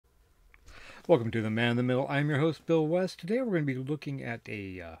Welcome to the Man in the Middle. I'm your host, Bill West. Today we're going to be looking at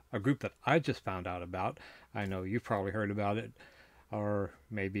a group that I just found out about. I know you've probably heard about it, or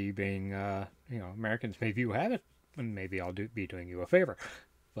maybe being Americans, maybe you haven't, and maybe be doing you a favor.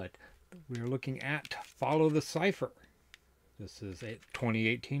 But we're looking at Follow the Cipher. This is a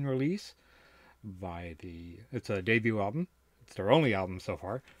 2018 release by it's a debut album. It's their only album so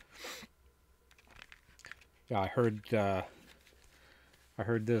far. I heard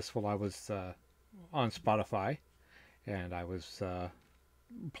this while I was on Spotify, and I was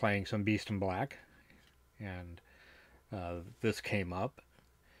playing some Beast in Black, and this came up,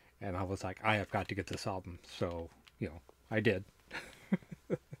 and I was like, I have got to get this album. So, I did.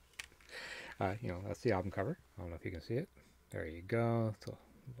 That's the album cover. I don't know if you can see it. There you go. So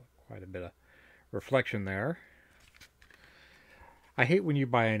quite a bit of reflection there. I hate when you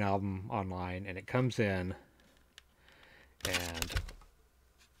buy an album online and it comes in and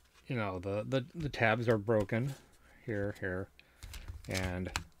the tabs are broken here,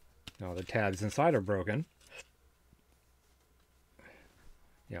 and the tabs inside are broken.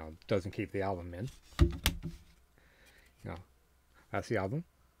 Doesn't keep the album in. That's the album.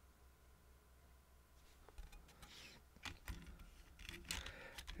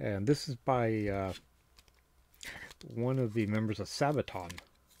 And this is by one of the members of Sabaton.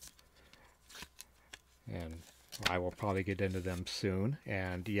 And I will probably get into them soon.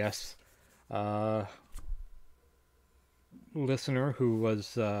 And yes, listener who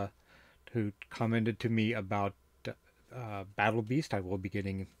commented to me about Battle Beast, I will be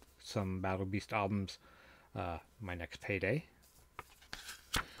getting some Battle Beast albums my next payday.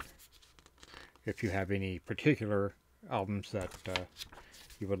 If you have any particular albums that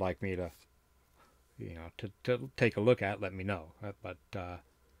you would like me to to take a look at, let me know. But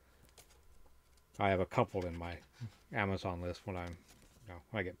I have a couple in my Amazon list when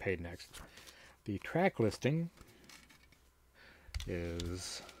I get paid next. The track listing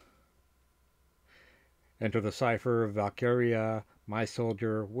is Enter the Cipher, Valkyria, My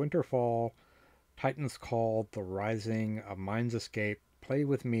Soldier, Winterfall, Titan's Call, The Rising, A Mind's Escape, Play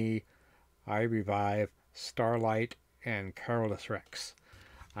With Me, I Revive, Starlight, and Careless Rex.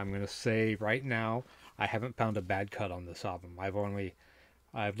 I'm going to say right now, I haven't found a bad cut on this album.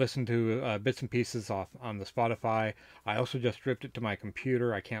 I've listened to bits and pieces on the Spotify. I also just stripped it to my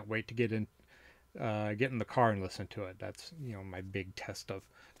computer. I can't wait to get in the car and listen to it. That's my big test of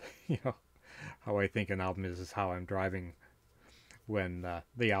how I think an album is how I'm driving when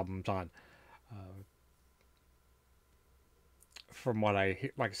the album's on. From what I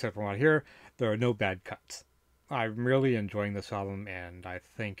hear, there are no bad cuts. I'm really enjoying this album, and I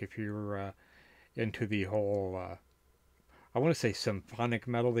think if you're into the whole I want to say symphonic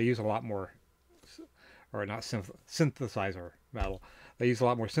metal. They use a lot more, or not synthesizer metal. They use a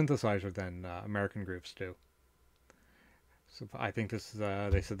lot more synthesizer than American groups do. So I think this is.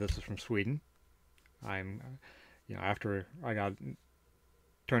 They said this is from Sweden. After I got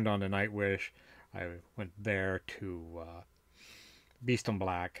turned on to Nightwish, I went there to Beast in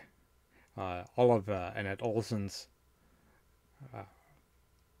Black, all of Annette Olsen's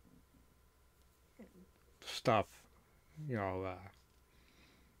stuff.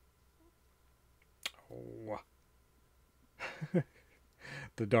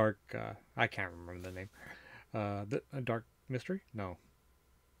 The Dark, I can't remember the name. The Dark Mystery? No.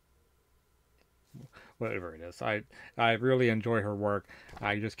 Whatever it is. I really enjoy her work.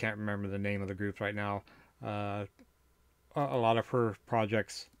 I just can't remember the name of the groups right now. A lot of her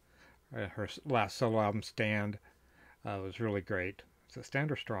projects, her last solo album, Stand, was really great. Is it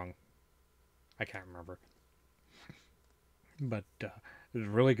Stand or Strong? I can't remember. But it was a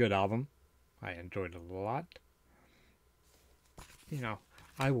really good album. I enjoyed it a lot.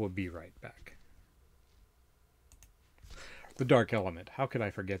 I will be right back. The Dark Element. How could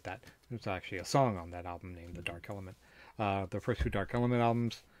I forget that? There's actually a song on that album named The Dark Element. The first two Dark Element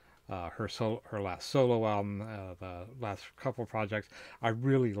albums, her last solo album, the last couple projects. I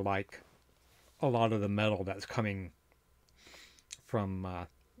really like a lot of the metal that's coming from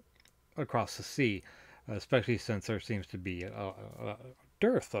across the sea, especially since there seems to be a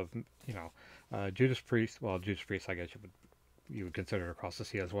dearth of Judas Priest. Well, Judas Priest, I guess you would consider across the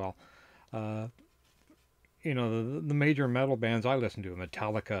sea as well. The major metal bands I listen to: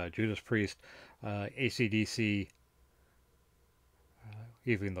 Metallica, Judas Priest, AC/DC.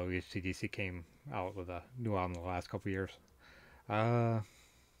 Even though AC/DC came out with a new album the last couple of years,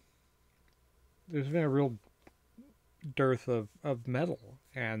 there's been a real dearth of metal,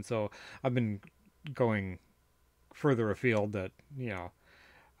 and so I've been going further afield that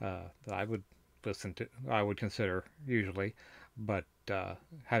that I would consider usually, but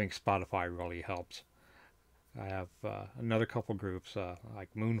having Spotify really helps. I have another couple groups like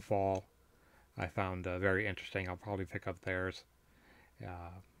Moonfall. I found very interesting. I'll probably pick up theirs.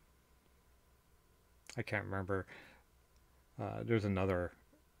 I can't remember. There's another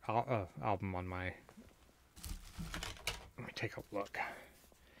album on my. Let me take a look.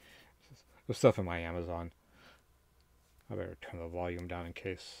 There's stuff in my Amazon. I better turn the volume down in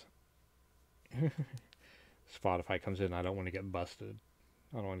case Spotify comes in. I don't want to get busted.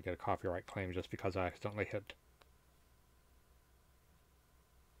 I don't want to get a copyright claim just because I accidentally hit.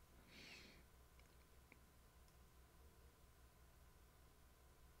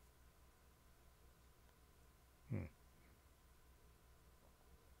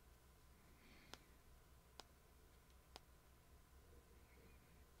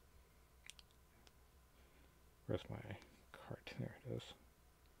 Where's my cart? There it is.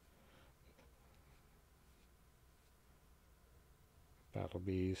 Battle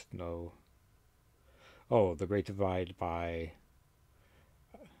Beast, no. Oh, The Great Divide by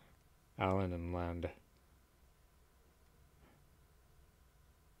Allen and Land.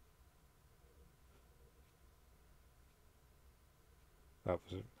 That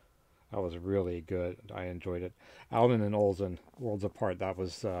was really good. I enjoyed it. Allen and Olsen, Worlds Apart. That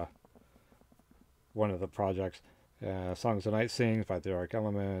was one of the projects. Songs the Night Sings by The Dark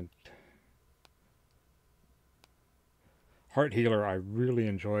Element. Heart Healer, I really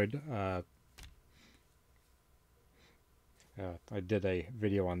enjoyed. I did a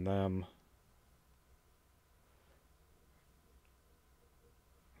video on them.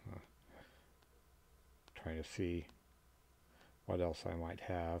 Trying to see what else I might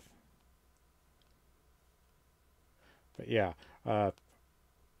have. But yeah, I'm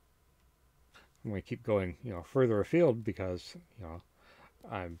going to keep going, further afield because,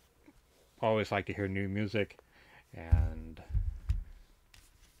 I always like to hear new music. And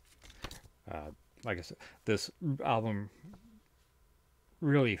like I said, this album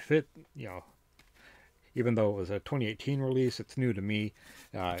really fit, even though it was a 2018 release, it's new to me.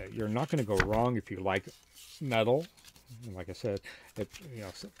 You're not going to go wrong if you like metal. And like I said,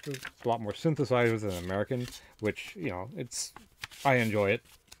 it's a lot more synthesizers than American, which I enjoy it.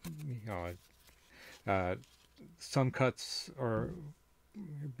 Some cuts are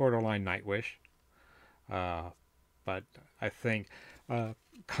borderline Nightwish. But I think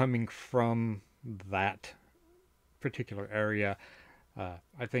coming from that particular area,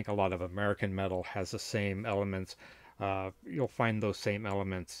 I think a lot of American metal has the same elements. You'll find those same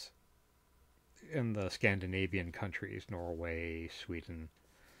elements in the Scandinavian countries, Norway, Sweden.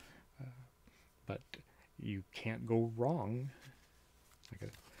 But you can't go wrong.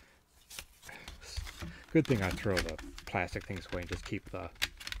 Good thing I throw the plastic things away and just keep the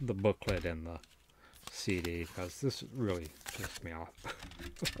booklet and the CD, because this really pissed me off.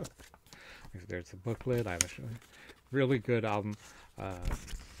 There's the booklet. I have a really good album.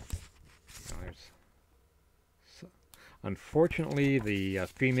 Unfortunately, the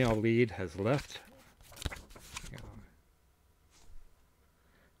female lead has left.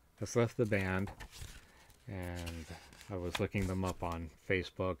 Has left the band, and I was looking them up on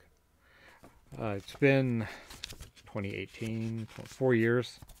Facebook. It's been 2018, 4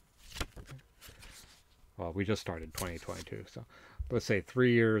 years. Well, we just started 2022, so let's say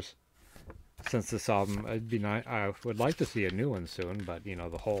 3 years since this album. It'd be nice. I would like to see a new one soon, but the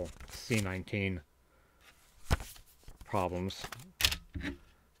whole C19 problems.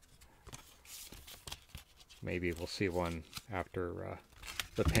 Maybe we'll see one after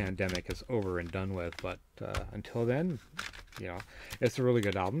the pandemic is over and done with. But until then, it's a really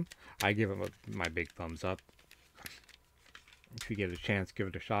good album. I give it my big thumbs up. If you get a chance, give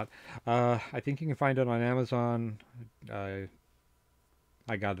it a shot. I think you can find it on Amazon. I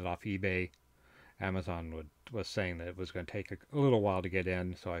got it off eBay. Amazon was saying that it was going to take a little while to get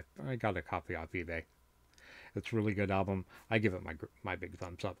in, so I got a copy off eBay. It's a really good album. I give it my big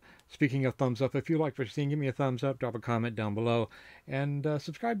thumbs up. Speaking of thumbs up, if you like what you're seeing, give me a thumbs up, drop a comment down below, and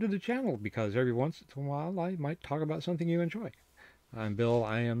subscribe to the channel, because every once in a while I might talk about something you enjoy. I'm Bill.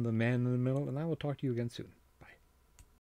 I am the man in the middle, and I will talk to you again soon.